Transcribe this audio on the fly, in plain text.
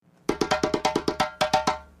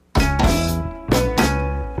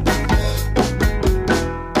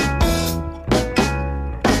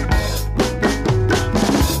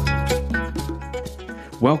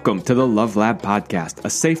Welcome to the Love Lab Podcast, a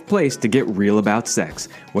safe place to get real about sex.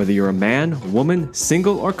 Whether you're a man, woman,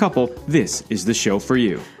 single, or couple, this is the show for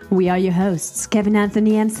you. We are your hosts, Kevin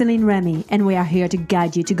Anthony and Celine Remy, and we are here to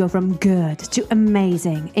guide you to go from good to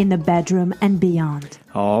amazing in the bedroom and beyond.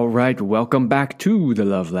 All right, welcome back to the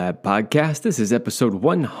Love Lab Podcast. This is episode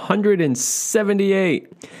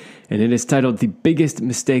 178, and it is titled The Biggest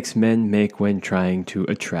Mistakes Men Make When Trying to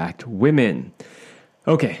Attract Women.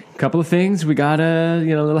 Okay, a couple of things. We got a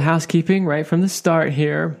little housekeeping right from the start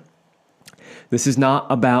here. This is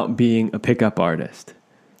not about being a pickup artist.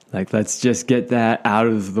 Let's just get that out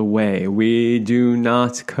of the way. We do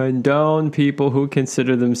not condone people who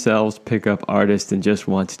consider themselves pickup artists and just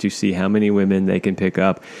want to see how many women they can pick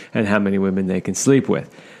up and how many women they can sleep with.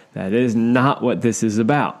 That is not what this is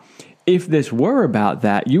about. If this were about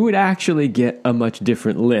that, you would actually get a much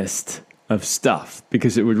different list of stuff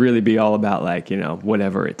because it would really be all about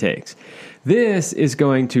whatever it takes. This is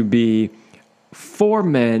going to be for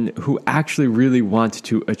men who actually really want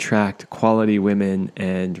to attract quality women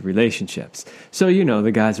and relationships. So,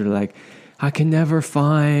 the guys are like, I can never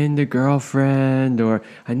find a girlfriend, or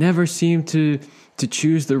I never seem to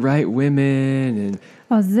choose the right women. And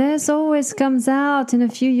this always comes out in a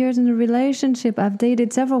few years in a relationship. I've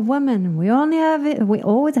dated several women. We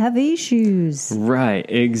always have issues. Right,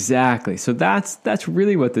 exactly. So that's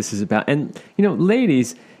really what this is about. And,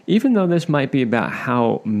 ladies, even though this might be about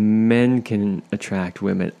how men can attract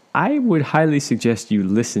women, I would highly suggest you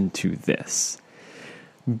listen to this.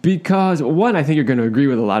 Because, one, I think you're going to agree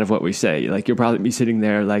with a lot of what we say. You'll probably be sitting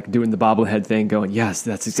there, doing the bobblehead thing, going, yes,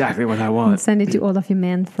 that's exactly what I want. Send it to all of your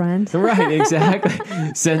man friends. Right, exactly.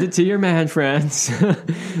 Send it to your man friends.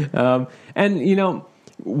 And,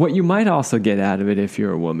 what you might also get out of it if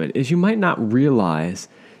you're a woman is you might not realize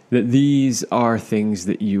that these are things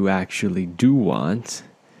that you actually do want.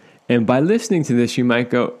 And by listening to this, you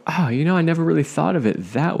might go, oh, I never really thought of it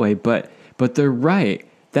that way, but they're right.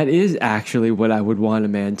 That is actually what I would want a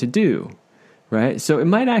man to do, right? So it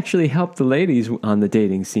might actually help the ladies on the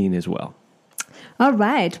dating scene as well. All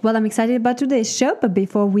right. Well, I'm excited about today's show, but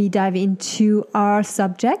before we dive into our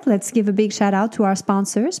subject, let's give a big shout out to our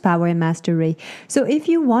sponsors, Power and Mastery. So if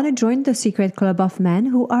you want to join the secret club of men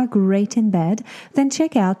who are great in bed, then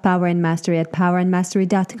check out Power and Mastery at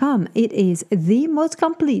powerandmastery.com. It is the most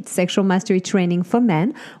complete sexual mastery training for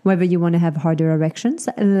men, whether you want to have harder erections,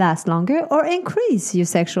 last longer, or increase your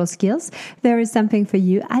sexual skills. There is something for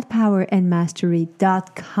you at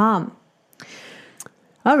powerandmastery.com.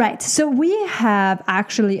 All right, so we have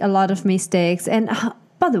actually a lot of mistakes. And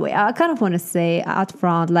by the way, I kind of want to say out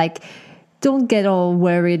front, don't get all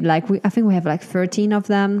worried. I think we have 13 of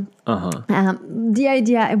them. The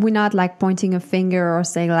idea, we're not pointing a finger or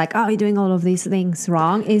saying oh, you're doing all of these things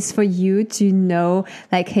wrong, is for you to know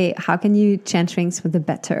hey, how can you change things for the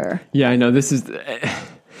better? Yeah, I know this is,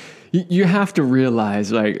 you have to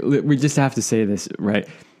realize, we just have to say this, right?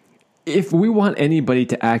 If we want anybody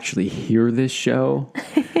to actually hear this show,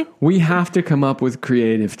 we have to come up with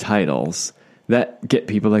creative titles that get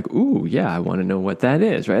people ooh, yeah, I want to know what that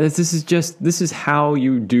is, right? This is how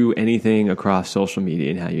you do anything across social media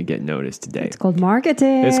and how you get noticed today. It's called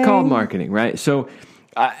marketing. It's called marketing, right? So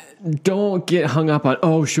don't get hung up on,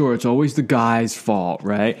 oh, sure, it's always the guy's fault,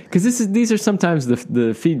 right? Because these are sometimes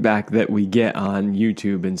the feedback that we get on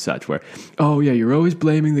YouTube and such, where, oh, yeah, you're always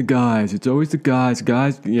blaming the guys. It's always the guys.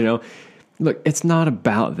 Look, it's not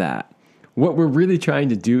about that. What we're really trying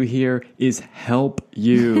to do here is help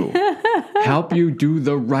you. Help you do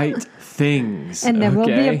the right things. And there will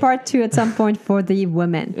be a part 2 at some point for the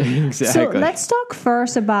women. Exactly. So let's talk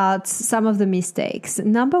first about some of the mistakes.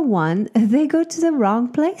 Number 1, they go to the wrong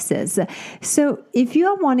places. So if you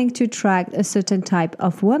are wanting to attract a certain type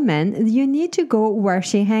of woman, you need to go where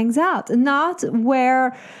she hangs out, not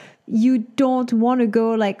where you don't want to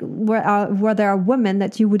go, where there are women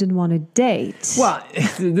that you wouldn't want to date. Well,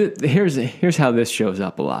 here's how this shows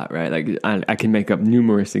up a lot, right? I can make up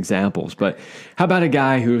numerous examples, but how about a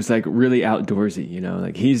guy who's really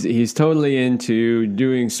outdoorsy? He's totally into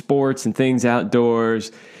doing sports and things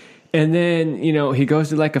outdoors, and then he goes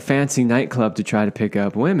to a fancy nightclub to try to pick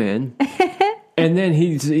up women. And then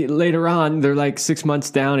later on, they're 6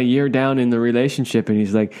 months down, a year down in the relationship, and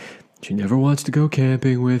he's like, she never wants to go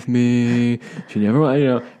camping with me. She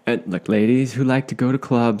never, and ladies who like to go to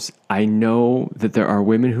clubs, I know that there are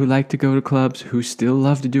women who like to go to clubs who still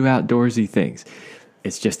love to do outdoorsy things.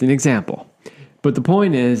 It's just an example. But the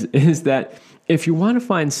point is that if you want to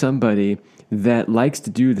find somebody that likes to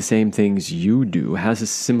do the same things you do, has a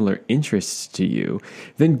similar interests to you,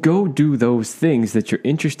 then go do those things that you're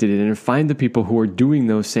interested in and find the people who are doing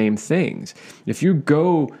those same things. If you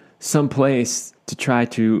go someplace to try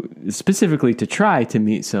to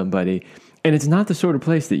meet somebody, and it's not the sort of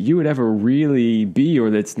place that you would ever really be, or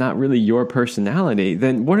that's not really your personality,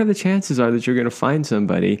 then what are the chances are that you're going to find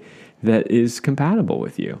somebody that is compatible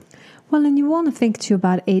with you? Well, and you want to think too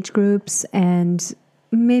about age groups, and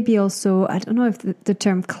maybe also, I don't know if the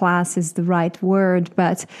term class is the right word,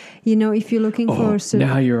 but, if you're looking for...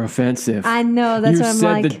 Now you're offensive. I know, that's what I'm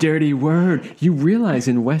like. You said the dirty word. You realize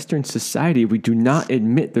in Western society, we do not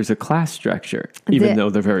admit there's a class structure, even though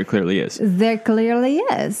there very clearly is. There clearly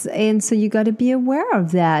is. And so you got to be aware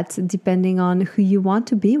of that, depending on who you want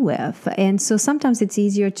to be with. And so sometimes it's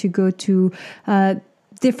easier to go to...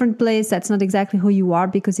 different place that's not exactly who you are,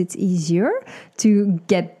 because it's easier to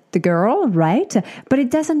get the girl, right? But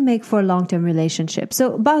it doesn't make for a long-term relationship.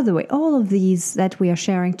 So, by the way, all of these that we are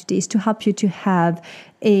sharing today is to help you to have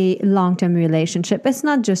a long-term relationship. It's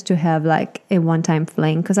not just to have like a one-time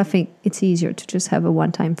fling, because I think it's easier to just have a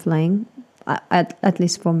one-time fling. At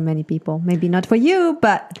least for many people. Maybe not for you,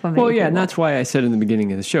 but for many people. Well, yeah, and that's why I said in the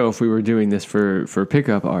beginning of the show, if we were doing this for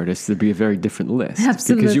pickup artists, it'd be a very different list.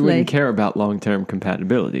 Absolutely. Because you wouldn't care about long-term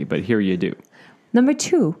compatibility, but here you do. Number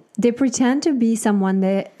 2, they pretend to be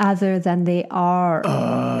someone other than they are.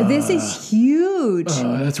 This is huge.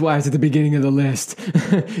 That's why it's at the beginning of the list,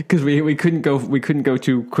 because we couldn't go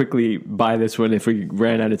too quickly by this one if we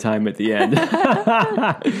ran out of time at the end.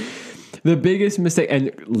 The biggest mistake,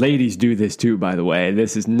 and ladies do this too, by the way.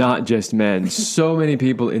 This is not just men. So many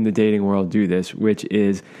people in the dating world do this, which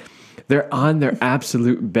is they're on their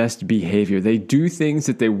absolute best behavior. They do things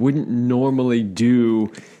that they wouldn't normally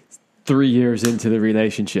do 3 years into the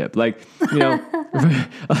relationship. Like,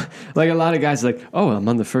 like a lot of guys are like, oh, I'm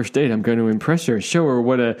on the first date. I'm going to impress her, show her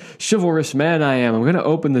what a chivalrous man I am. I'm going to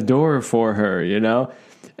open the door for her,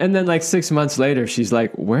 And then like 6 months later, she's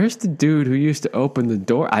like, where's the dude who used to open the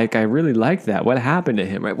door? I really like that. What happened to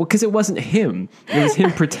him? Right? Well, because it wasn't him. It was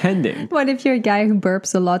him pretending. What if you're a guy who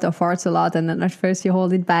burps a lot or farts a lot, and then at first you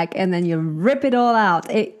hold it back and then you rip it all out?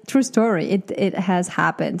 True story. It has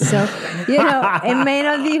happened. So, it may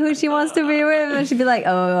not be who she wants to be with. And she'd be like,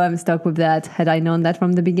 oh, I'm stuck with that. Had I known that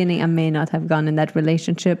from the beginning, I may not have gone in that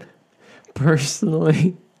relationship.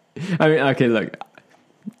 Personally, I mean, okay, look.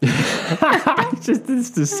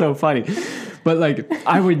 This is so funny, but like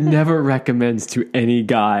I would never recommend to any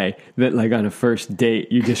guy that like on a first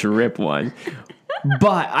date you just rip one.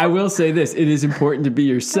 But I will say this: it is important to be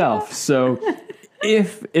yourself. So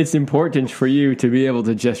if it's important for you to be able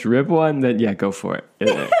to just rip one, then yeah, go for it.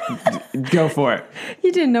 Go for it.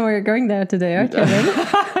 You didn't know we were going there today,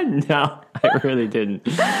 Kevin? No, I really didn't.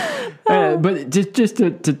 But just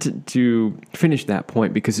to finish that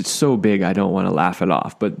point, because it's so big, I don't want to laugh it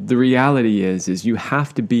off. But the reality is you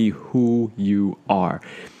have to be who you are.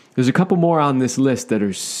 There's a couple more on this list that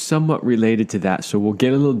are somewhat related to that, so we'll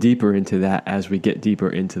get a little deeper into that as we get deeper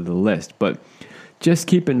into the list. But just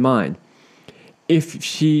keep in mind, if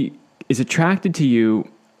she is attracted to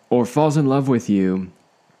you or falls in love with you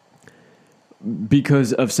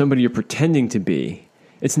because of somebody you're pretending to be,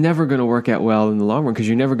 it's never going to work out well in the long run, because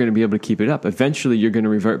you're never going to be able to keep it up. Eventually, you're going to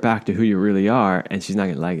revert back to who you really are, and she's not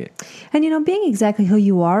going to like it. And, being exactly who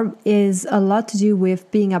you are is a lot to do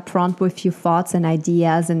with being upfront with your thoughts and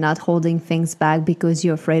ideas and not holding things back because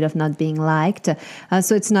you're afraid of not being liked.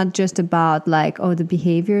 So it's not just about the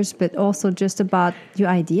behaviors, but also just about your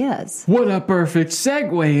ideas. What a perfect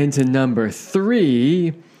segue into number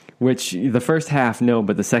 3, which the first half, no,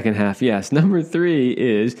 but the second half, yes. Number 3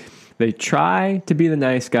 is... they try to be the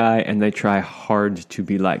nice guy, and they try hard to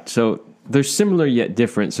be liked. So they're similar yet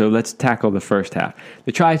different. So let's tackle the first half.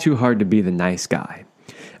 They try too hard to be the nice guy.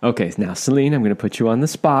 Okay, now, Celine, I'm going to put you on the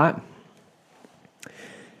spot.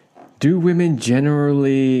 Do women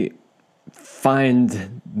generally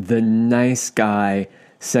find the nice guy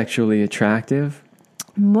sexually attractive?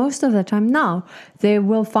 Most of the time, no. They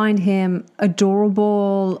will find him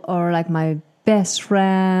adorable or like my best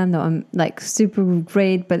friend, or like super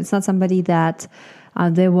great, but it's not somebody that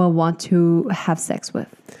they will want to have sex with.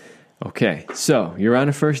 Okay, so you're on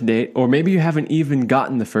a first date, or maybe you haven't even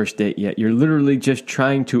gotten the first date yet. You're literally just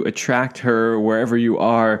trying to attract her wherever you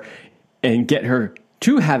are and get her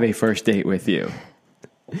to have a first date with you.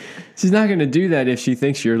 She's not going to do that if she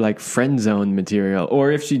thinks you're like friend zone material,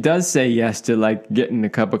 or if she does say yes to like getting a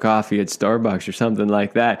cup of coffee at Starbucks or something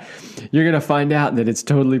like that. You're going to find out that it's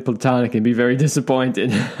totally platonic and be very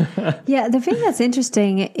disappointed. Yeah, the thing that's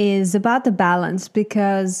interesting is about the balance,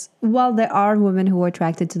 because while there are women who are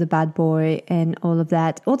attracted to the bad boy and all of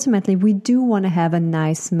that, ultimately we do want to have a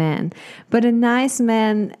nice man. But a nice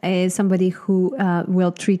man is somebody who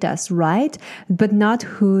will treat us right, but not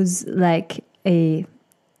who's like a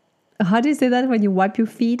how do you say that when you wipe your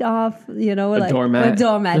feet off? You know, a doormat. A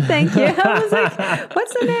doormat. Thank you. I was like,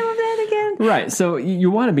 what's the name of that again? Right. So you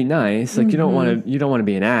want to be nice. Like you don't want to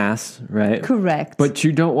be an ass, right? Correct. But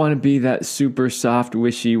you don't want to be that super soft,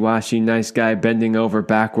 wishy-washy, nice guy bending over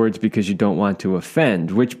backwards because you don't want to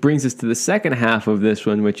offend. Which brings us to the second half of this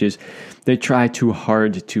one, which is they try too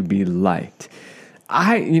hard to be liked.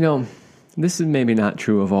 This is maybe not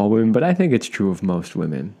true of all women, but I think it's true of most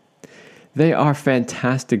women. They are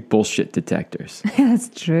fantastic bullshit detectors. That's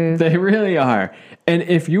true. They really are. And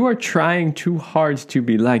if you are trying too hard to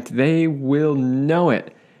be liked, they will know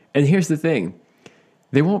it. And here's the thing.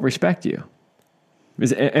 They won't respect you.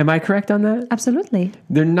 Am I correct on that? Absolutely.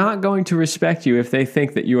 They're not going to respect you if they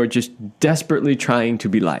think that you are just desperately trying to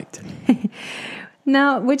be liked.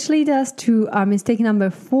 Now, which leads us to our mistake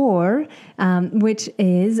number 4, which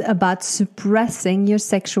is about suppressing your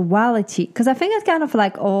sexuality. Because I think it kind of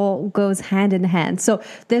like all goes hand in hand. So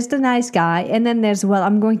there's the nice guy, and then there's,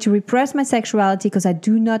 I'm going to repress my sexuality because I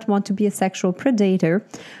do not want to be a sexual predator.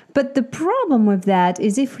 But the problem with that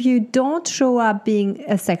is if you don't show up being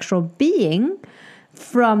a sexual being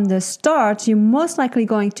from the start, you're most likely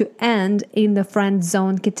going to end in the friend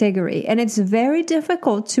zone category. And it's very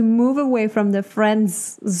difficult to move away from the friend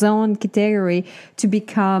zone category to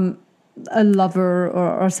become a lover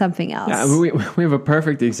or something else. Yeah, we have a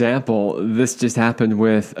perfect example. This just happened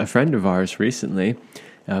with a friend of ours recently.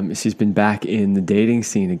 She's been back in the dating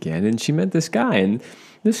scene again, and she met this guy. And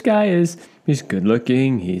this guy he's good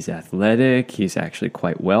looking, he's athletic, he's actually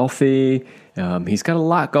quite wealthy. He's got a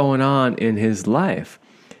lot going on in his life.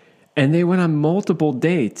 And they went on multiple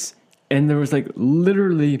dates, and there was like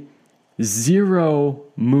literally zero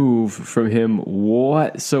move from him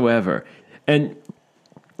whatsoever. And,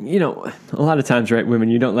 a lot of times, right, women,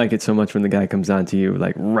 you don't like it so much when the guy comes on to you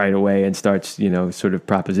like right away and starts, sort of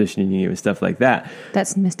propositioning you and stuff like that.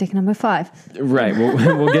 That's mistake number 5. Right.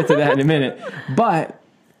 We'll get to that in a minute. But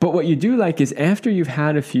what you do like is after you've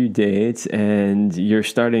had a few dates and you're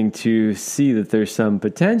starting to see that there's some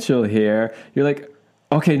potential here, you're like,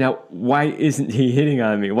 okay, now why isn't he hitting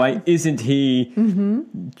on me? Why isn't he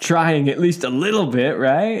trying at least a little bit,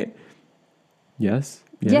 right? Yes.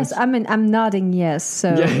 Yes, I mean, I'm nodding yes,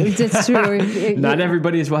 so it's true. Not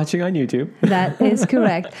everybody is watching on YouTube. That is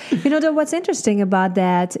correct. What's interesting about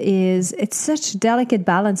that is it's such delicate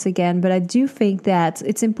balance again, but I do think that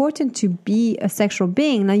it's important to be a sexual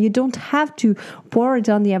being. Now, you don't have to pour it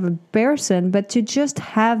on the other person, but to just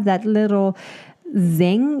have that little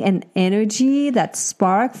zing and energy, that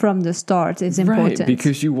spark from the start is important. Right,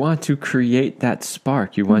 because you want to create that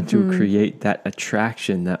spark. You want to create that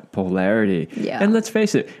attraction, that polarity. Yeah. And let's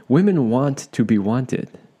face it, women want to be wanted.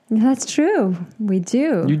 That's true. We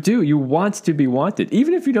do. You do. You want to be wanted.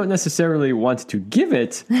 Even if you don't necessarily want to give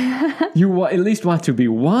it, you at least want to be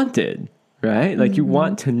wanted, right? Like you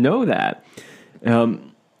want to know that.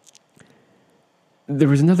 There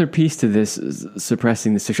was another piece to this,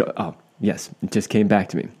 suppressing the sexual... Oh, yes, it just came back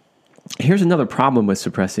to me. Here's another problem with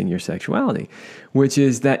suppressing your sexuality, which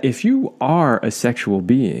is that if you are a sexual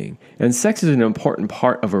being, and sex is an important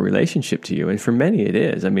part of a relationship to you, and for many it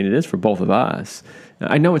is. I mean, it is for both of us.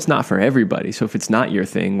 I know it's not for everybody, so if it's not your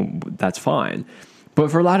thing, that's fine. But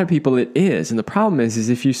for a lot of people, it is. And the problem is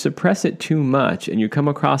if you suppress it too much and you come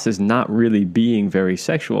across as not really being very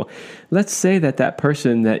sexual, let's say that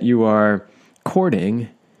person that you are courting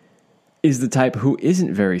is the type who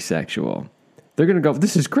isn't very sexual. They're going to go,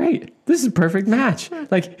 this is great. This is a perfect match.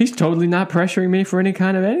 Like, he's totally not pressuring me for any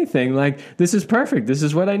kind of anything. Like, this is perfect. This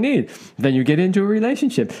is what I need. Then you get into a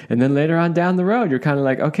relationship. And then later on down the road, you're kind of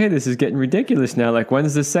like, okay, this is getting ridiculous now. Like, when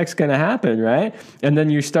is this sex going to happen, right? And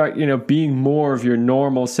then you start, being more of your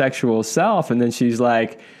normal sexual self. And then she's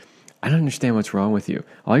like, I don't understand what's wrong with you.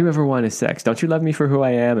 All you ever want is sex. Don't you love me for who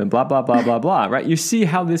I am? And blah, blah, blah, blah, blah, right? You see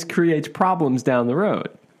how this creates problems down the road.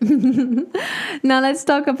 Now let's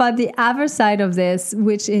talk about the other side of this,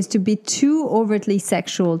 which is to be too overtly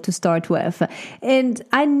sexual to start with. And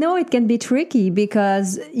I know it can be tricky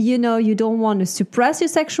because, you don't want to suppress your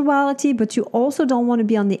sexuality, but you also don't want to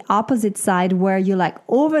be on the opposite side where you're like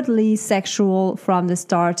overtly sexual from the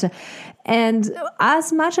start. And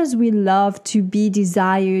as much as we love to be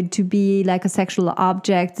desired, to be like a sexual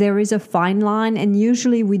object, there is a fine line. And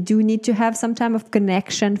usually we do need to have some type of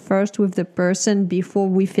connection first with the person before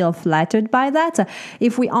we feel flattered by that.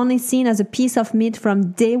 If we only seen as a piece of meat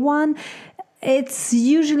from day one, it's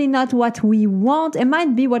usually not what we want. It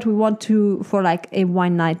might be what we want for like a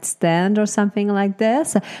one night stand or something like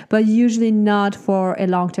this, but usually not for a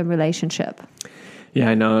long-term relationship. Yeah,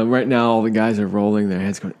 I know. Right now, all the guys are rolling their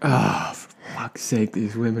heads going, oh, fuck's sake,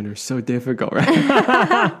 these women are so difficult, right?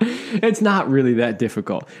 It's not really that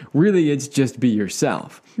difficult. Really, it's just be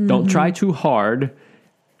yourself. Don't try too hard,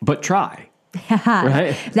 but try.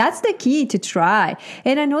 Right? That's the key, to try.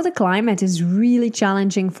 And I know the climate is really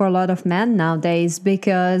challenging for a lot of men nowadays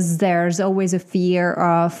because there's always a fear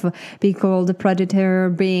of being called a predator,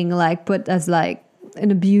 being like put as like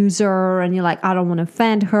an abuser, and you're like, I don't want to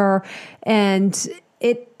offend her. And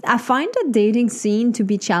I find the dating scene to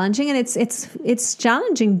be challenging, and it's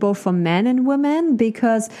challenging both for men and women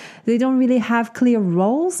because they don't really have clear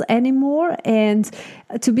roles anymore. And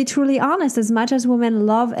to be truly honest, as much as women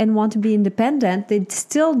love and want to be independent, they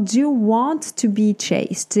still do want to be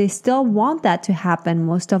chased. They still want that to happen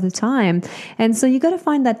most of the time. And so you got to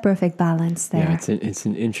find that perfect balance there. Yeah, it's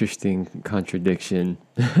an interesting contradiction.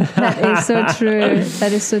 That is so true.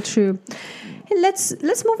 That is so true. Let's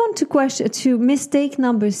move on to mistake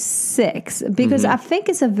number 6, because I think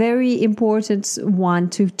it's a very important one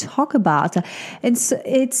to talk about. It's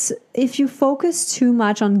if you focus too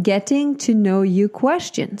much on getting to know you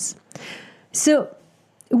questions. So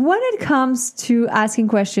when it comes to asking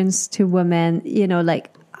questions to women, like,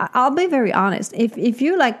 I'll be very honest. If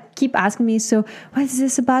you like keep asking me, so what is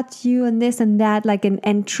this about you and this and that, like,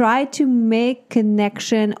 and try to make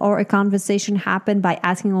connection or a conversation happen by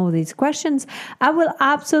asking all these questions, I will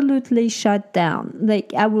absolutely shut down.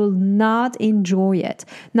 Like, I will not enjoy it.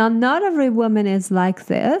 Now, not every woman is like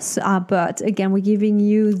this, but again, we're giving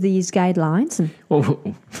you these guidelines. Well,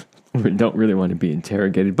 we don't really want to be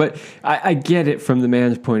interrogated, but I get it from the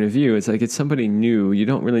man's point of view. It's like it's somebody new. You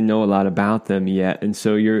don't really know a lot about them yet, and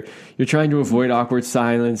so you're trying to avoid awkward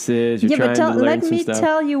silences. You're trying to learn let some me stuff.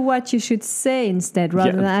 tell you what you should say instead,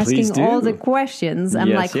 rather than asking all the questions.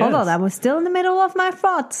 I'm like, hold on, I was still in the middle of my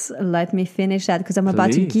thoughts. Let me finish that because I'm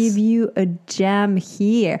about to give you a gem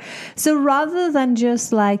here. So rather than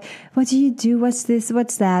just like, what do you do? What's this?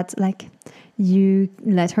 What's that? Like, you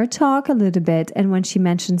let her talk a little bit, and when she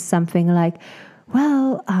mentions something like,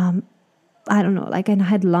 well, I don't know, like, and I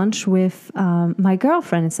had lunch with my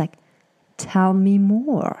girlfriend, it's like, tell me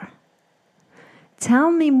more.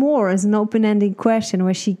 Tell me more is an open-ended question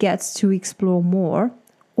where she gets to explore more.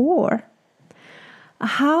 Or,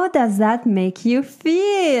 how does that make you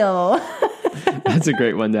feel? That's a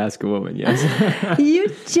great one to ask a woman, yes.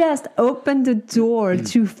 You just open the door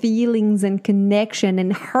to feelings and connection,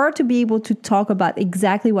 and her to be able to talk about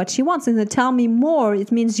exactly what she wants. And to tell me more,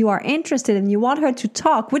 it means you are interested and you want her to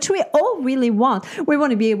talk, which we all really want. We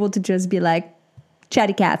want to be able to just be like,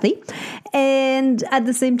 chatty Cathy. And at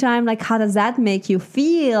the same time, like, how does that make you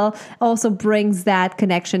feel also brings that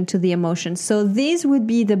connection to the emotions. So these would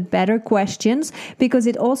be the better questions because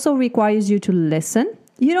it also requires you to listen.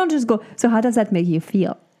 You don't just go, so how does that make you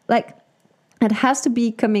feel? Like, it has to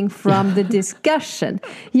be coming from the discussion.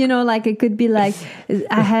 Like, it could be like,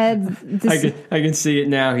 I had this. I can see it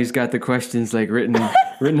now. He's got the questions like written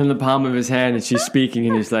in the palm of his hand, and she's speaking,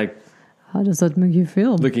 and he's like, how does that make you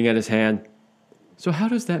feel? Looking at his hand. So how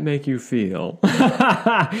does that make you feel?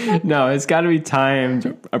 No, it's got to be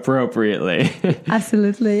timed appropriately.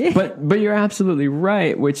 Absolutely. But you're absolutely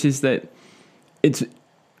right, which is that it's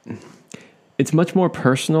much more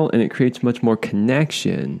personal and it creates much more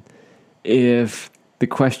connection if the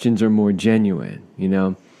questions are more genuine,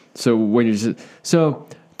 So when you're just, so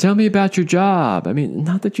tell me about your job. I mean,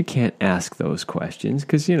 not that you can't ask those questions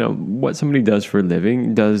because, what somebody does for a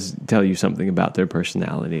living does tell you something about their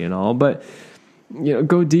personality and all, but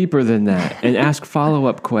go deeper than that and ask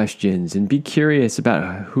follow-up questions and be curious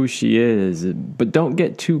about who she is, but don't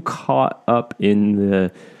get too caught up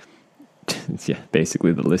in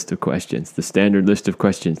basically the list of questions, the standard list of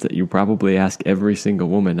questions that you probably ask every single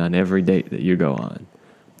woman on every date that you go on.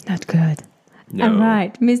 Not good. No. All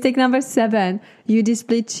right. Mistake number 7. You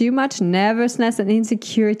display too much nervousness and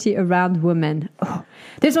insecurity around women. Oh,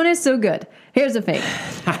 this one is so good. Here's the thing.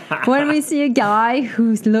 When we see a guy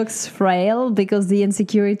who looks frail because the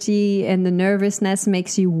insecurity and the nervousness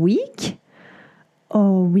makes you weak,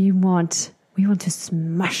 we want to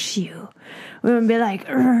smash you. We want to be like,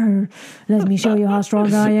 let me show you how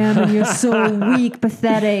strong I am, and you're so weak,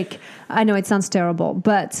 pathetic. I know it sounds terrible,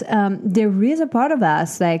 but there is a part of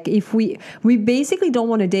us, like, if we basically don't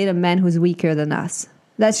want to date a man who's weaker than us.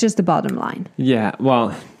 That's just the bottom line. Yeah,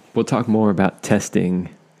 well, we'll talk more about testing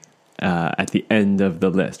at the end of the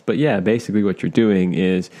list. But yeah, basically what you're doing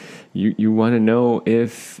is you want to know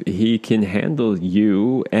if he can handle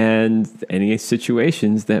you and any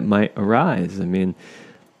situations that might arise. I mean,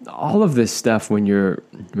 all of this stuff when you're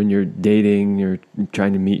dating, you're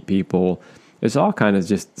trying to meet people, it's all kind of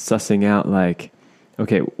just sussing out like,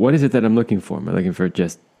 okay, what is it that I'm looking for? Am I looking for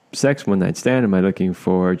just sex one night stand? Am I looking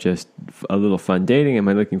for just a little fun dating? Am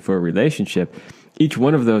I looking for a relationship? Each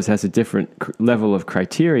one of those has a different level of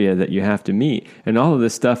criteria that you have to meet. And all of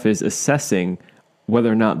this stuff is assessing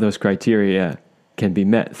whether or not those criteria can be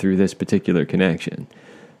met through this particular connection.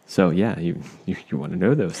 So yeah, you want to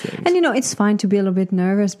know those things. And it's fine to be a little bit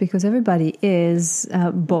nervous because everybody is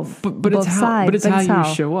both. But both it's sides. But it's how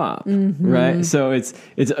you show up, right? So it's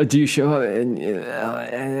do you show up and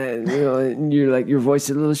you're like your voice is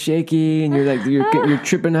a little shaky and you're like you're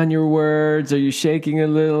tripping on your words? Are you shaking a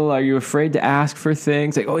little? Are you afraid to ask for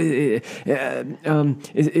things? Like is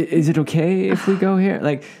it okay if we go here?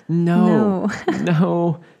 Like no.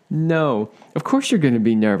 No, of course you're going to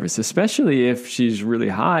be nervous, especially if she's really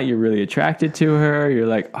hot, you're really attracted to her, you're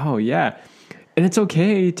like, oh yeah. And it's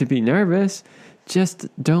okay to be nervous, just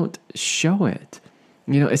don't show it.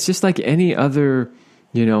 It's just like any other,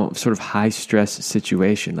 sort of high stress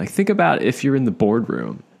situation. Like think about if you're in the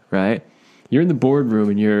boardroom, right? You're in the boardroom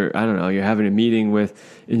and you're having a meeting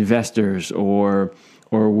with investors or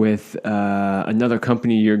with another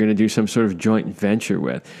company you're going to do some sort of joint venture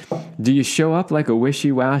with. Do you show up like a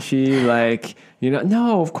wishy-washy,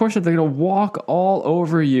 no, of course not. They're going to walk all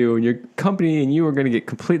over you and your company and you are going to get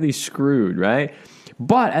completely screwed, right?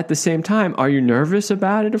 But at the same time, are you nervous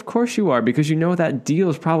about it? Of course you are, because that deal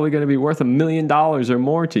is probably going to be worth $1 million or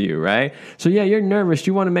more to you, right? So yeah, you're nervous.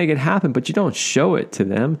 You want to make it happen, but you don't show it to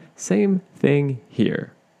them. Same thing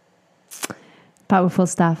here. Powerful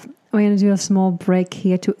stuff. We're going to do a small break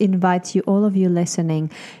here to invite you, all of you listening.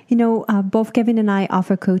 Both Kevin and I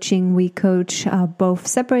offer coaching. We coach both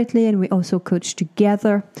separately and we also coach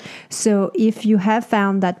together. So if you have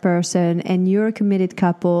found that person and you're a committed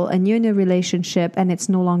couple and you're in a relationship and it's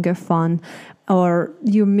no longer fun, or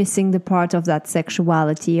you're missing the part of that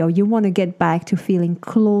sexuality, or you want to get back to feeling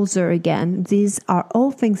closer again, these are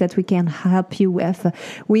all things that we can help you with.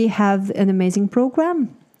 We have an amazing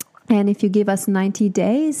program. And if you give us 90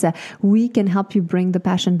 days, we can help you bring the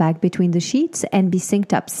passion back between the sheets and be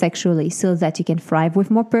synced up sexually so that you can thrive with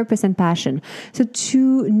more purpose and passion. So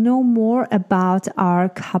to know more about our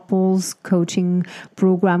couples coaching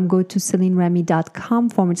program, go to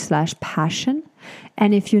CelineRemy.com/passion.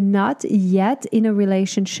 And if you're not yet in a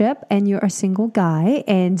relationship and you're a single guy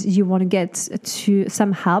and you want to get to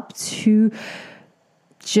some help to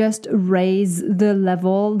just raise the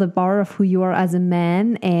level, the bar of who you are as a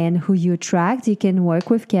man and who you attract, you can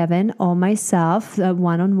work with Kevin or myself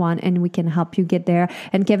one-on-one and we can help you get there.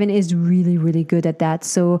 And Kevin is really, really good at that.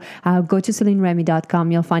 So go to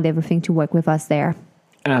CelineRemy.com. You'll find everything to work with us there.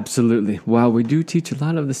 Absolutely. While we do teach a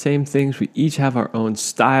lot of the same things, we each have our own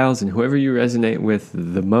styles, and whoever you resonate with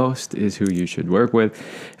the most is who you should work with.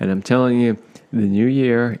 And I'm telling you, the new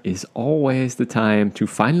year is always the time to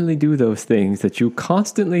finally do those things that you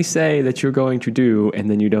constantly say that you're going to do and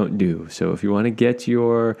then you don't do. So if you want to get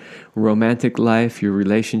your romantic life, your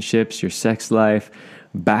relationships, your sex life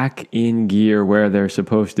back in gear where they're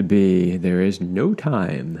supposed to be, there is no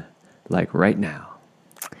time like right now.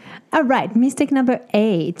 All right, mistake number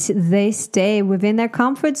 8. They stay within their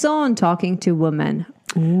comfort zone talking to women.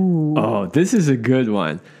 Ooh. Oh, this is a good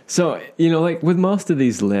one. So, like with most of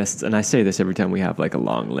these lists, and I say this every time we have like a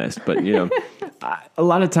long list, but, a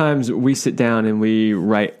lot of times we sit down and we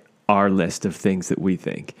write our list of things that we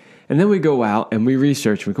think. And then we go out and we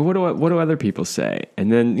research. We go, what do other people say?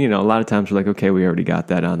 And then, a lot of times we're like, okay, we already got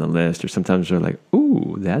that on the list. Or sometimes we're like,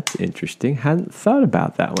 ooh, that's interesting. Hadn't thought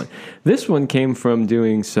about that one. This one came from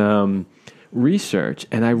doing some research,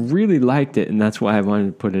 and I really liked it, and that's why I wanted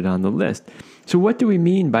to put it on the list. So what do we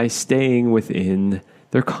mean by staying within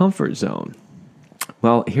their comfort zone?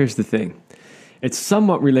 Well, here's the thing. It's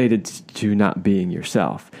somewhat related to not being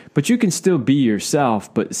yourself, but you can still be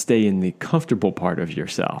yourself, but stay in the comfortable part of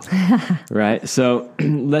yourself, right? So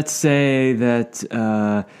let's say that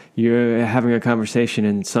you're having a conversation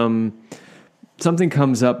and something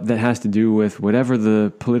comes up that has to do with whatever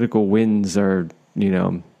the political winds are,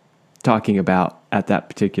 talking about at that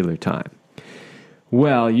particular time.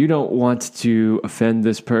 Well, you don't want to offend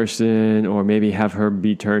this person or maybe have her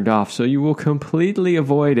be turned off, so you will completely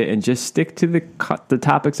avoid it and just stick to the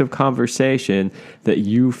topics of conversation that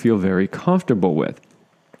you feel very comfortable with.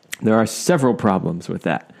 There are several problems with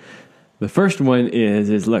that. The first one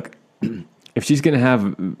is look, if she's going to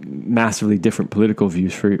have massively different political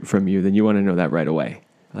views from you, then you want to know that right away.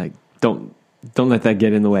 Like, don't let that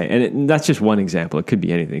get in the way. And that's just one example. It could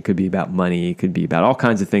be anything. It could be about money. It could be about all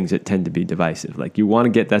kinds of things that tend to be divisive. Like you want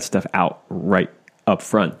to get that stuff out right up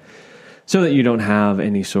front so that you don't have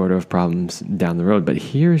any sort of problems down the road. But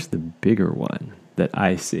here's the bigger one that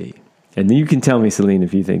I see. And you can tell me, Celine,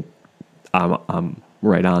 if you think I'm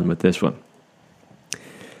right on with this one.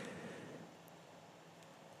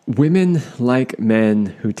 women like men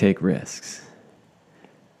who take risks,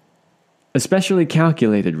 especially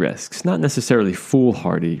calculated risks, not necessarily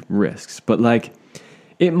foolhardy risks, but like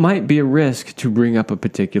it might be a risk to bring up a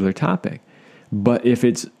particular topic. But if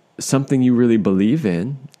it's something you really believe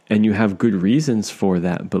in and you have good reasons for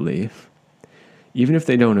that belief, even if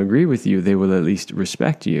they don't agree with you, they will at least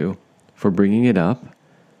respect you for bringing it up,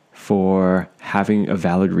 for having a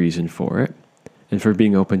valid reason for it, and for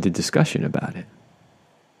being open to discussion about it.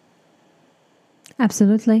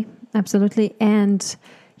 Absolutely. Absolutely. And,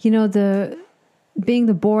 being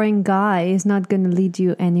the boring guy is not going to lead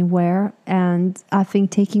you anywhere. And I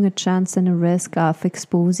think taking a chance and a risk of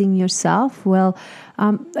exposing yourself,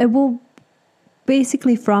 it will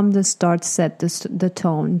basically from the start set the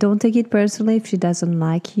tone. Don't take it personally if she doesn't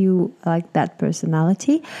like you, like that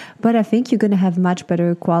personality. But I think you're going to have much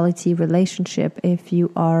better quality relationship if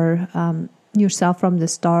you are yourself from the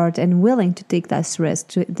start and willing to take this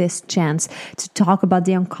risk, this chance to talk about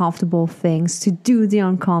the uncomfortable things, to do the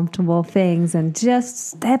uncomfortable things, and just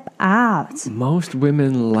step out. Most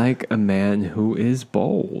women like a man who is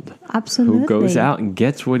bold. Absolutely. Who goes out and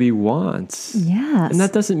gets what he wants. Yes. And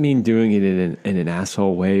that doesn't mean doing it in an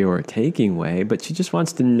asshole way or a taking way, but she just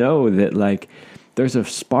wants to know that, like, there's a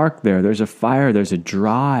spark there, there's a fire, there's a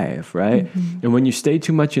drive, right? Mm-hmm. And when you stay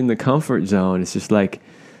too much in the comfort zone, it's just like,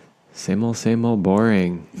 same old,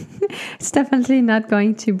 boring. It's definitely not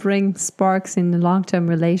going to bring sparks in the long-term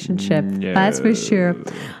relationship. No. That's for sure.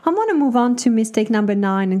 I want to move on to mistake number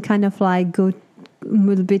 9 and kind of like go a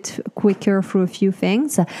little bit quicker through a few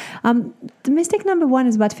things. The mistake number 1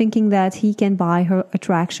 is about thinking that he can buy her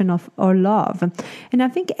attraction or love. And I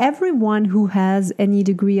think everyone who has any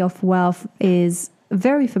degree of wealth is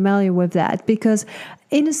very familiar with that, because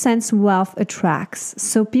in a sense, wealth attracts.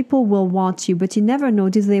 So people will want you, but you never know,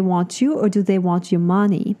 do they want you or do they want your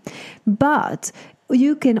money? But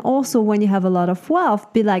you can also, when you have a lot of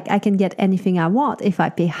wealth, be like, I can get anything I want if I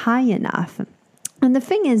pay high enough. And the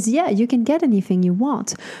thing is, you can get anything you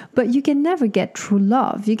want, but you can never get true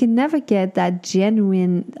love. You can never get that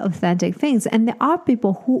genuine, authentic things. And there are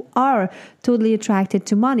people who are totally attracted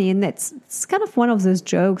to money. And it's kind of one of those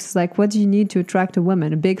jokes, like, what do you need to attract a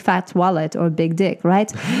woman? A big fat wallet or a big dick,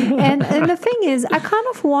 right? and the thing is, I kind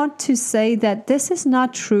of want to say that this is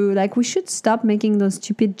not true. Like, we should stop making those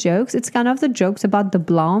stupid jokes. It's kind of the jokes about the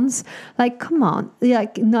blondes. Like, come on.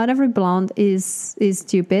 Like, not every blonde is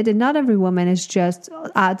stupid, and not every woman is just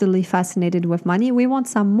utterly fascinated with money. We want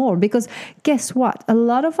some more, because guess what? A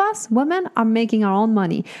lot of us women are making our own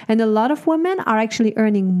money, and a lot of women are actually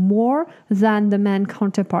earning more than the man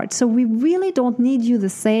counterpart. So we really don't need you the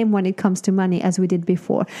same when it comes to money as we did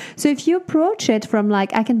before. So if you approach it from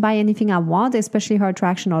like, I can buy anything I want, especially her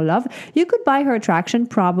attraction or love, you could buy her attraction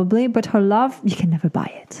probably, but her love, you can never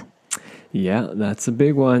buy it. Yeah, that's a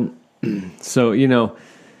big one. So,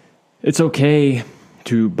 it's okay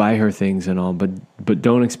to buy her things and all, but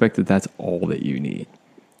don't expect that that's all that you need.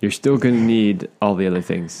 You're still going to need all the other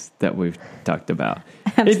things that we've talked about.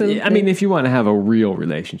 Absolutely. If you want to have a real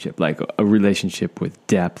relationship, like a relationship with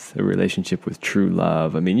depth, a relationship with true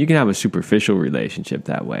love, you can have a superficial relationship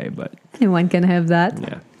that way, but anyone can have that.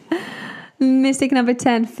 Yeah. Mistake number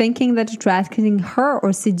 10, thinking that attracting her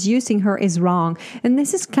or seducing her is wrong. And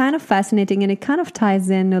this is kind of fascinating, and it kind of ties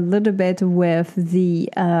in a little bit with the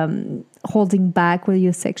holding back with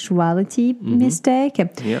your sexuality mistake.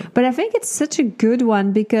 Yeah. But I think it's such a good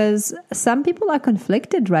one, because some people are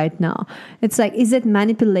conflicted right now. It's like, is it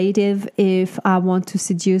manipulative if I want to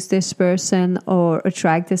seduce this person or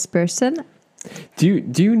attract this person? Do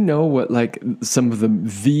you know what, like, some of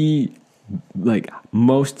the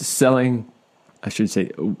most selling, I should say,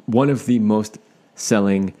 one of the most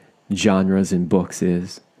selling genres in books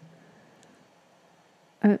is?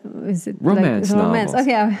 Is it romance novels?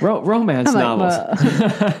 Okay, romance novels.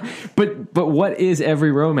 But what is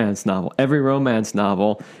every romance novel? Every romance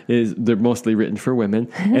novel they're mostly written for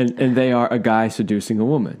women, and they are a guy seducing a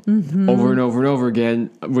woman over and over and over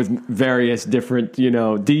again with various different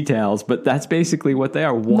details. But that's basically what they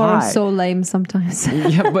are. Why? More so lame sometimes.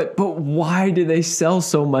 Yeah, but why do they sell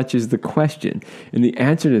so much is the question, and the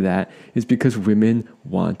answer to that is because women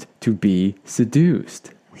want to be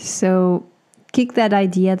seduced. So kick that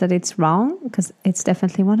idea that it's wrong, because it's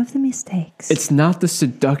definitely one of the mistakes. It's not the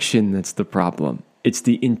seduction that's the problem. It's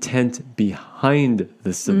the intent behind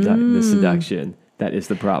the seduction that is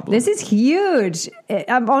the problem. This is huge.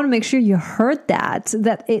 I want to make sure you heard that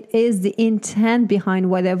it is the intent behind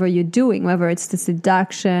whatever you're doing, whether it's the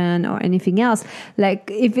seduction or anything else. Like,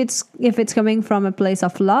 if it's coming from a place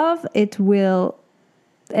of love, it will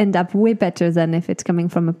end up way better than if it's coming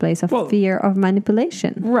from a place of fear of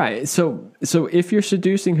manipulation. Right. So if you're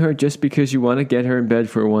seducing her just because you want to get her in bed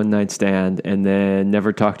for a one night stand and then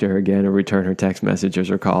never talk to her again or return her text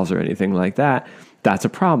messages or calls or anything like that, that's a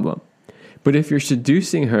problem. But if you're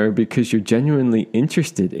seducing her because you're genuinely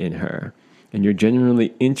interested in her and you're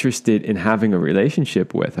genuinely interested in having a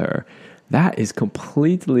relationship with her, that is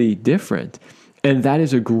completely different. And that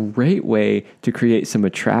is a great way to create some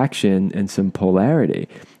attraction and some polarity.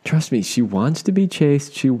 Trust me, she wants to be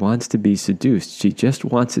chased. She wants to be seduced. She just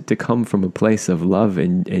wants it to come from a place of love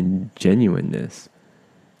and genuineness.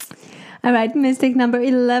 All right, mistake number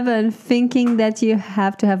 11, thinking that you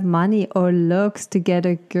have to have money or looks to get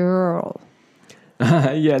a girl.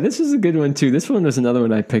 Yeah, this is a good one too. This one was another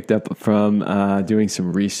one I picked up from doing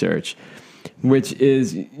some research, which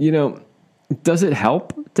is, does it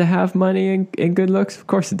help to have money and good looks? Of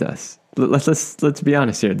course it does. Let's be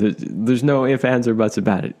honest here. There's no ifs, ands, or buts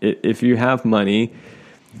about it. If you have money,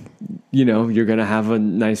 you're going to have a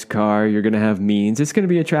nice car. You're going to have means. It's going to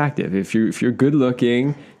be attractive. If you're good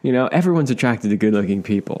looking, everyone's attracted to good looking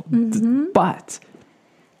people. Mm-hmm. But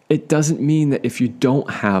it doesn't mean that if you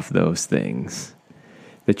don't have those things,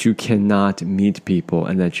 that you cannot meet people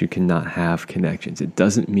and that you cannot have connections. It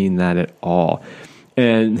doesn't mean that at all.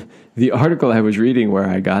 And the article I was reading where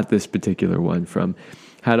I got this particular one from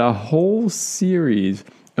had a whole series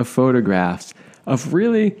of photographs of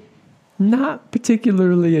really not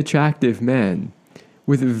particularly attractive men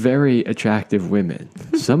with very attractive women.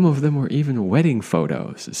 Some of them were even wedding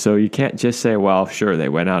photos. So you can't just say, well, sure, they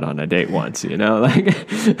went out on a date once,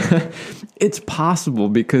 It's possible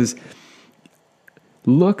because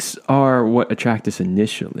looks are what attract us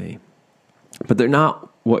initially, but they're not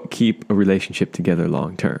what keep a relationship together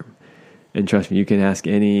long term. And trust me, you can ask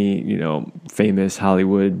any, famous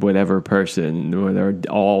Hollywood, whatever person, where they're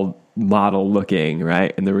all model looking,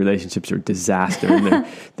 right? And the relationships are disaster. And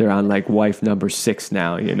they're on like wife number 6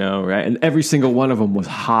 now, right? And every single one of them was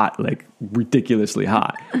hot, like ridiculously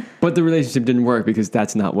hot. But the relationship didn't work because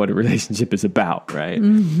that's not what a relationship is about, right?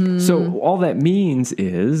 Mm-hmm. So all that means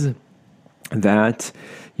is that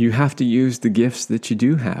you have to use the gifts that you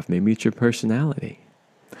do have. Maybe it's your personality.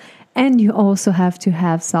 And you also have to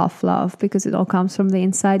have self-love because it all comes from the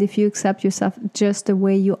inside. If you accept yourself just the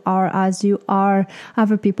way you are, as you are,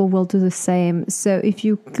 other people will do the same. So if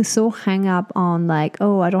you so hang up on like,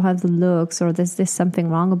 oh, I don't have the looks or there's something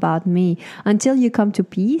wrong about me, until you come to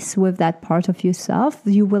peace with that part of yourself,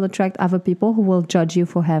 you will attract other people who will judge you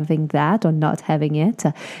for having that or not having it.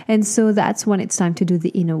 And so that's when it's time to do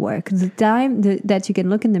the inner work. The time that you can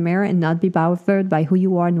look in the mirror and not be bothered by who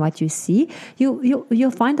you are and what you see,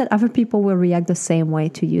 you'll find that other people will react the same way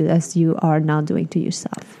to you as you are now doing to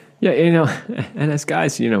yourself. Yeah, and as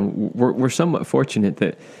guys, we're somewhat fortunate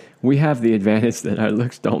that we have the advantage that our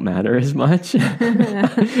looks don't matter as much.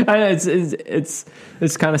 It's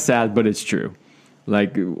kind of sad, but it's true.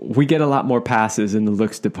 Like we get a lot more passes in the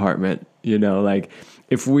looks department. Like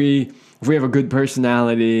if we have a good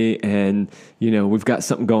personality and we've got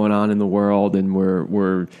something going on in the world and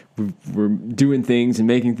we're doing things and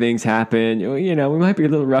making things happen, we might be a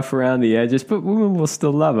little rough around the edges, but women will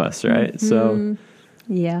still love us, right? Mm-hmm. So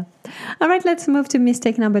yeah. All right, let's move to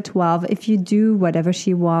mistake number 12. If you do whatever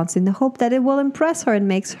she wants in the hope that it will impress her and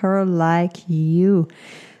makes her like you.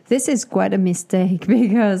 This is quite a mistake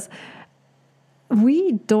because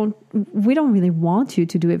we don't really want you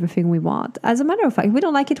to do everything we want. As a matter of fact, we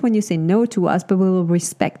don't like it when you say no to us, but we will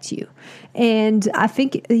respect you. And I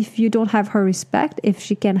think if you don't have her respect, if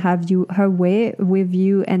she can have her way with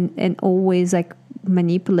you and always like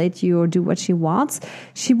manipulate you or do what she wants,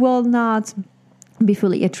 she will not be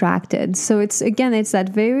fully attracted. So it's that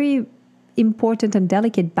very important and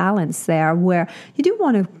delicate balance there where you do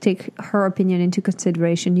want to take her opinion into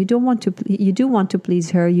consideration. You do want to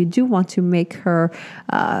please her. You do want to make her,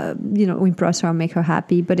 impress her, make her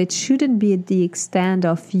happy, but it shouldn't be at the extent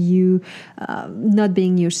of you not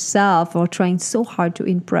being yourself or trying so hard to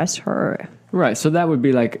impress her. Right. So that would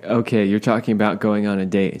be like, okay, you're talking about going on a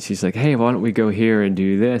date. And she's like, hey, why don't we go here and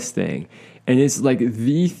do this thing? And it's like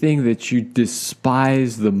the thing that you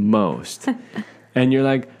despise the most. And you're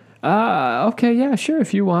like, okay, yeah, sure.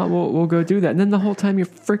 If you want, we'll go do that. And then the whole time you're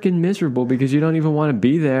freaking miserable because you don't even want to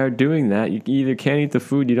be there doing that. You either can't eat the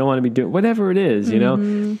food, you don't want to be doing whatever it is,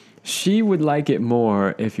 Mm-hmm. She would like it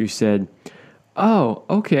more if you said, oh,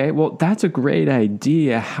 okay, well, that's a great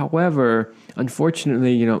idea. However,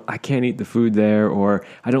 unfortunately, I can't eat the food there or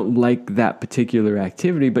I don't like that particular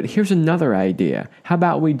activity, but here's another idea. How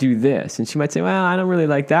about we do this? And she might say, well, I don't really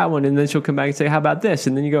like that one. And then she'll come back and say, how about this?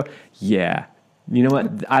 And then you go, yeah, You know what?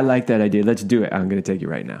 I like that idea. Let's do it. I'm going to take you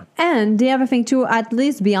right now. And the other thing too, at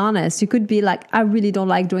least be honest. You could be like, I really don't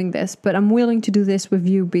like doing this, but I'm willing to do this with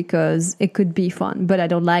you because it could be fun, but I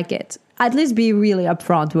don't like it. At least be really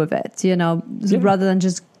upfront with it, rather than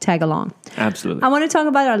just tag along. Absolutely. I want to talk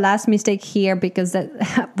about our last mistake here because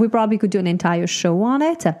we probably could do an entire show on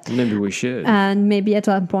it. Maybe we should. And maybe at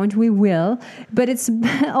one point we will. But it's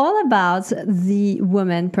all about the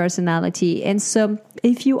woman personality. And so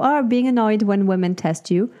if you are being annoyed when women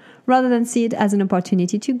test you, rather than see it as an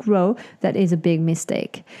opportunity to grow, that is a big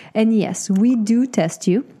mistake. And yes, we do test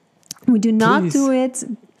you. We do not do it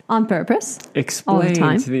on purpose.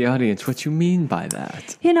 Explain to the audience what you mean by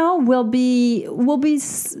that. We'll be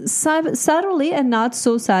subtly and not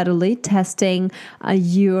so subtly testing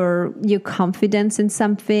your confidence in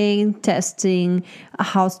something, testing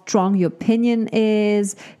how strong your opinion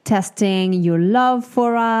is, testing your love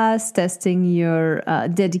for us, testing your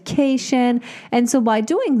dedication. And so by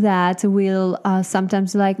doing that, we'll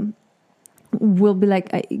sometimes we'll be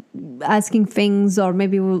asking things, or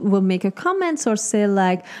maybe we'll make a comment or say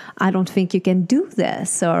I don't think you can do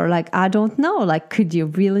this, or I don't know, could you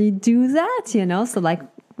really do that? So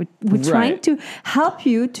we're trying to help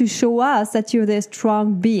you to show us that you're this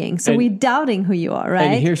strong being. So we're doubting who you are,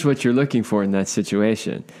 right? And here's what you're looking for in that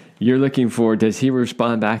situation. You're looking for, does he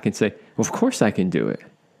respond back and say, well, of course I can do it.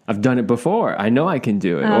 I've done it before. I know I can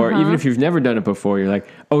do it. Or even if you've never done it before, you're like,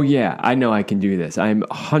 oh yeah, I know I can do this. I'm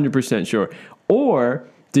 100% sure. Or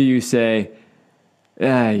do you say,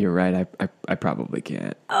 you're right. I probably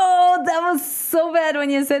can't. Oh, that was so bad when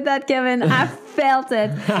you said that, Kevin. I felt it.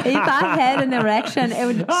 If I had an erection, it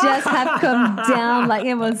would just have come down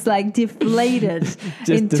it was deflated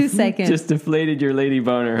in 2 seconds. Just deflated your lady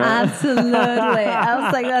boner, huh? Absolutely. I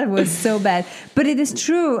was like, that was so bad. But it is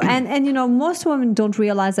true. And most women don't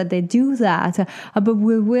realize that they do that. But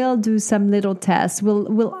we will do some little tests.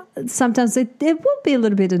 We'll sometimes it will be a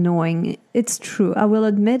little bit annoying. It's true. I will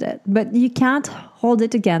admit it. But you can't hold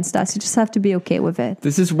it against us. You just have to be okay with it.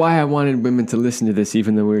 This is why I wanted women to listen to this,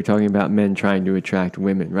 even though we were talking about men trying to attract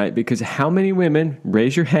women, right? Because how many women,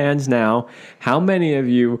 raise your hands now, how many of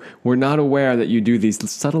you were not aware that you do these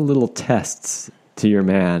subtle little tests to your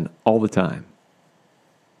man all the time?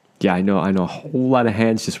 Yeah, I know a whole lot of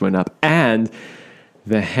hands just went up. And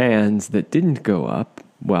the hands that didn't go up,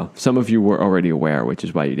 well, some of you were already aware, which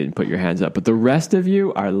is why you didn't put your hands up. But the rest of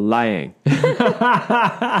you are lying. Because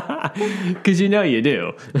you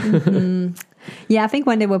do. Mm-hmm. Yeah, I think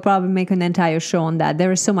one day we'll probably make an entire show on that.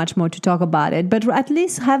 There is so much more to talk about it. But at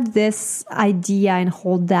least have this idea and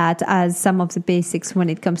hold that as some of the basics when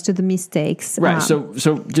it comes to the mistakes. Right. So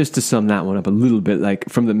just to sum that one up a little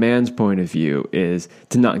bit, from the man's point of view, is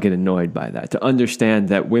to not get annoyed by that. To understand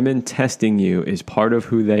that women testing you is part of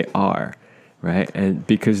who they are. Right. And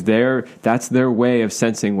because that's their way of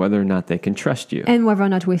sensing whether or not they can trust you. And whether or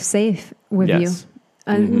not we're safe with you.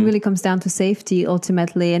 And it really comes down to safety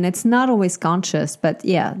ultimately. And it's not always conscious, but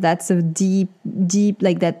yeah, that's a deep,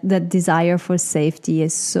 that desire for safety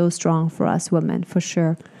is so strong for us women, for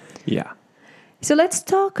sure. Yeah. So let's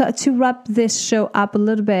talk to wrap this show up a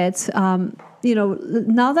little bit.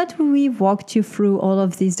 Now that we've walked you through all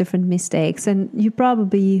of these different mistakes, and you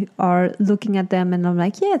probably are looking at them and I'm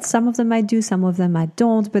like, yeah, some of them I do, some of them I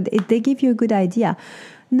don't, but they give you a good idea.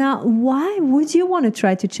 Now, why would you want to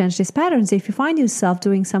try to change these patterns if you find yourself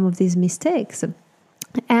doing some of these mistakes?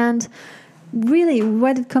 And really,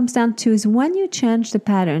 what it comes down to is when you change the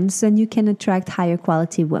patterns, then you can attract higher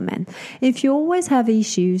quality women. If you always have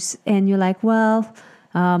issues and you're like, well,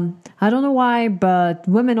 I don't know why, but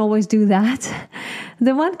women always do that.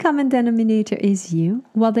 The one common denominator is you.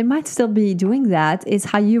 While they might still be doing that, is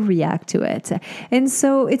how you react to it. And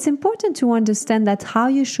so it's important to understand that how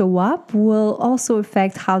you show up will also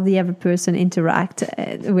affect how the other person interact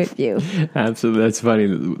with you. Absolutely. That's funny.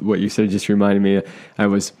 What you said just reminded me. I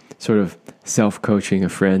was sort of self-coaching a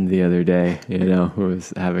friend the other day, who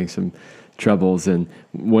was having some troubles. And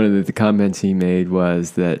one of the comments he made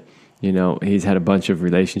was that, he's had a bunch of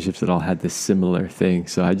relationships that all had this similar thing.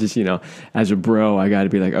 So I just, as a bro, I got to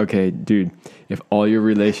be like, okay, dude, if all your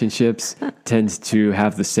relationships tends to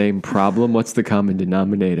have the same problem, what's the common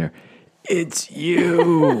denominator? It's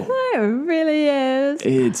you. It really is.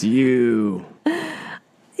 It's you.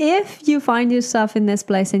 If you find yourself in this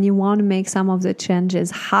place and you want to make some of the changes,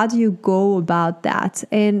 how do you go about that?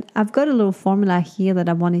 And I've got a little formula here that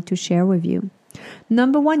I wanted to share with you.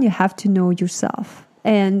 Number one, you have to know yourself.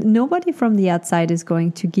 And nobody from the outside is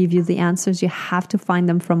going to give you the answers. You have to find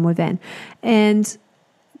them from within. And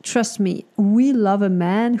trust me, we love a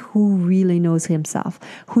man who really knows himself,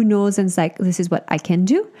 who knows and is like, this is what I can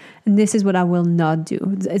do, and this is what I will not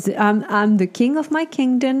do. I'm the king of my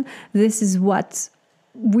kingdom. This is what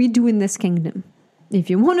we do in this kingdom. If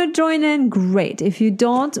you want to join in, great. If you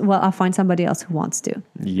don't, well, I'll find somebody else who wants to.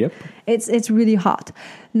 Yep. It's really hard.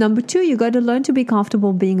 Number 2, you got to learn to be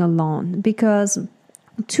comfortable being alone, because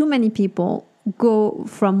too many people go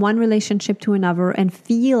from one relationship to another and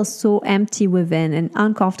feel so empty within and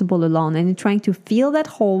uncomfortable alone, and trying to fill that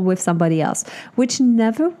hole with somebody else, which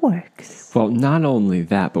never works. Well, not only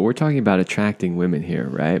that, but we're talking about attracting women here,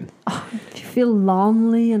 right? Oh, if you feel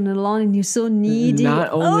lonely and alone and you're so needy.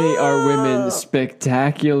 Not only are women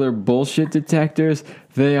spectacular bullshit detectors,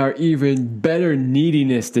 they are even better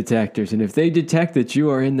neediness detectors. And if they detect that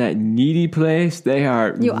you are in that needy place, they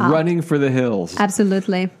are running for the hills.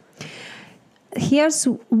 Absolutely. Here's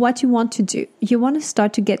what you want to do. You want to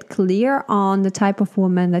start to get clear on the type of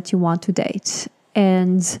woman that you want to date.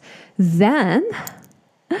 And then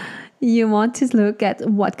you want to look at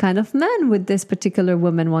what kind of man would this particular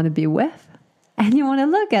woman want to be with. And you want to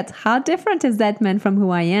look at how different is that man from who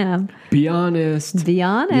I am. Be honest. Be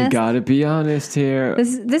honest. You got to be honest here.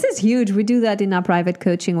 This is huge. We do that in our private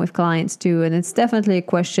coaching with clients too. And it's definitely a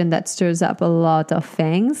question that stirs up a lot of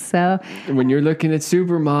things. So when you're looking at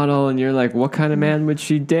Supermodel and you're like, what kind of man would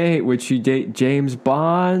she date? Would she date James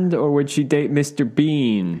Bond or would she date Mr.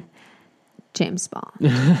 Bean? James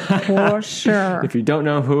Bond, for sure. If you don't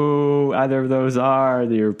know who either of those are,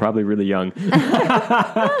 you're probably really young.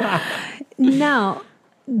 Now,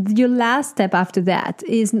 your last step after that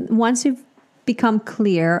is, once you've become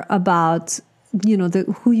clear about,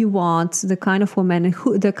 who you want, the kind of woman, and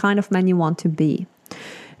the kind of man you want to be.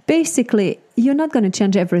 Basically, you're not going to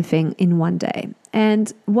change everything in one day.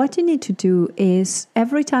 And what you need to do is,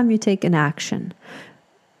 every time you take an action,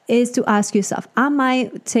 is to ask yourself, am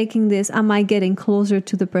I taking this, am I getting closer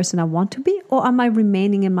to the person I want to be, or am I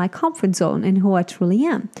remaining in my comfort zone in who I truly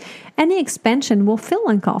am? Any expansion will feel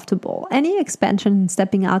uncomfortable. Any expansion,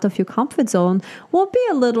 stepping out of your comfort zone, will be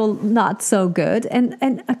a little not so good. And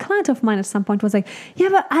a client of mine at some point was like, yeah,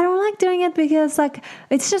 but I don't like doing it because it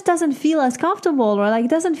just doesn't feel as comfortable, or it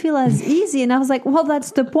doesn't feel as easy. And I was like, well,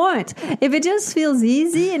 that's the point. If it just feels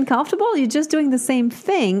easy and comfortable, you're just doing the same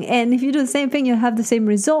thing. And if you do the same thing, you have the same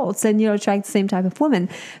results. And you attract the same type of women.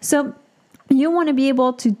 So you want to be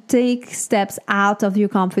able to take steps out of your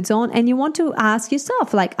comfort zone, and you want to ask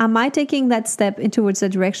yourself, am I taking that step towards the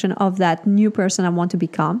direction of that new person I want to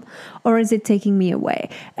become, or is it taking me away?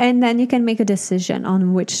 And then you can make a decision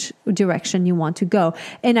on which direction you want to go.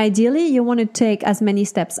 And ideally, you want to take as many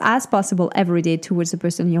steps as possible every day towards the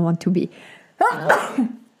person you want to be.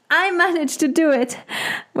 I managed to do it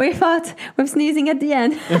with sneezing at the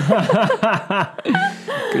end.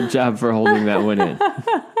 Good job for holding that one in.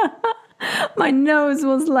 My nose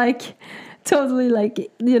was totally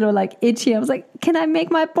itchy. I was like, can I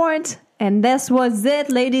make my point? And this was it,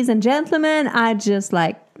 ladies and gentlemen. I just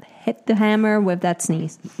hit the hammer with that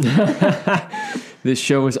sneeze. This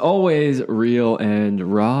show is always real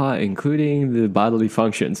and raw, including the bodily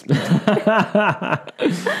functions.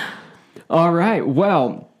 All right.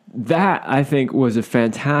 Well, that, I think, was a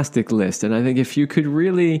fantastic list. And I think if you could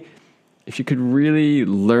really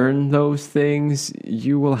learn those things,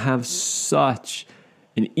 you will have such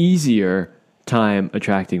an easier time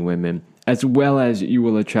attracting women, as well as you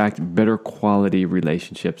will attract better quality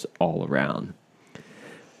relationships all around.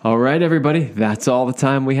 All right, everybody, that's all the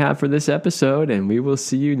time we have for this episode, and we will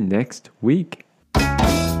see you next week.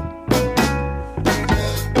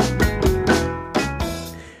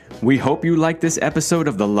 We hope you liked this episode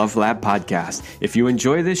of the Love Lab podcast. If you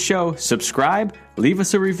enjoy this show, subscribe, leave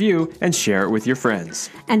us a review, and share it with your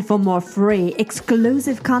friends. And for more free,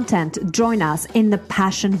 exclusive content, join us in the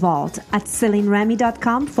Passion Vault at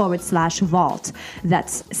CelineRemy.com/vault.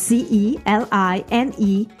 That's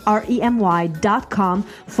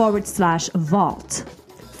CelineRemy.com/vault.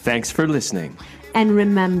 Thanks for listening. And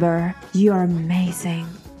remember, you're amazing.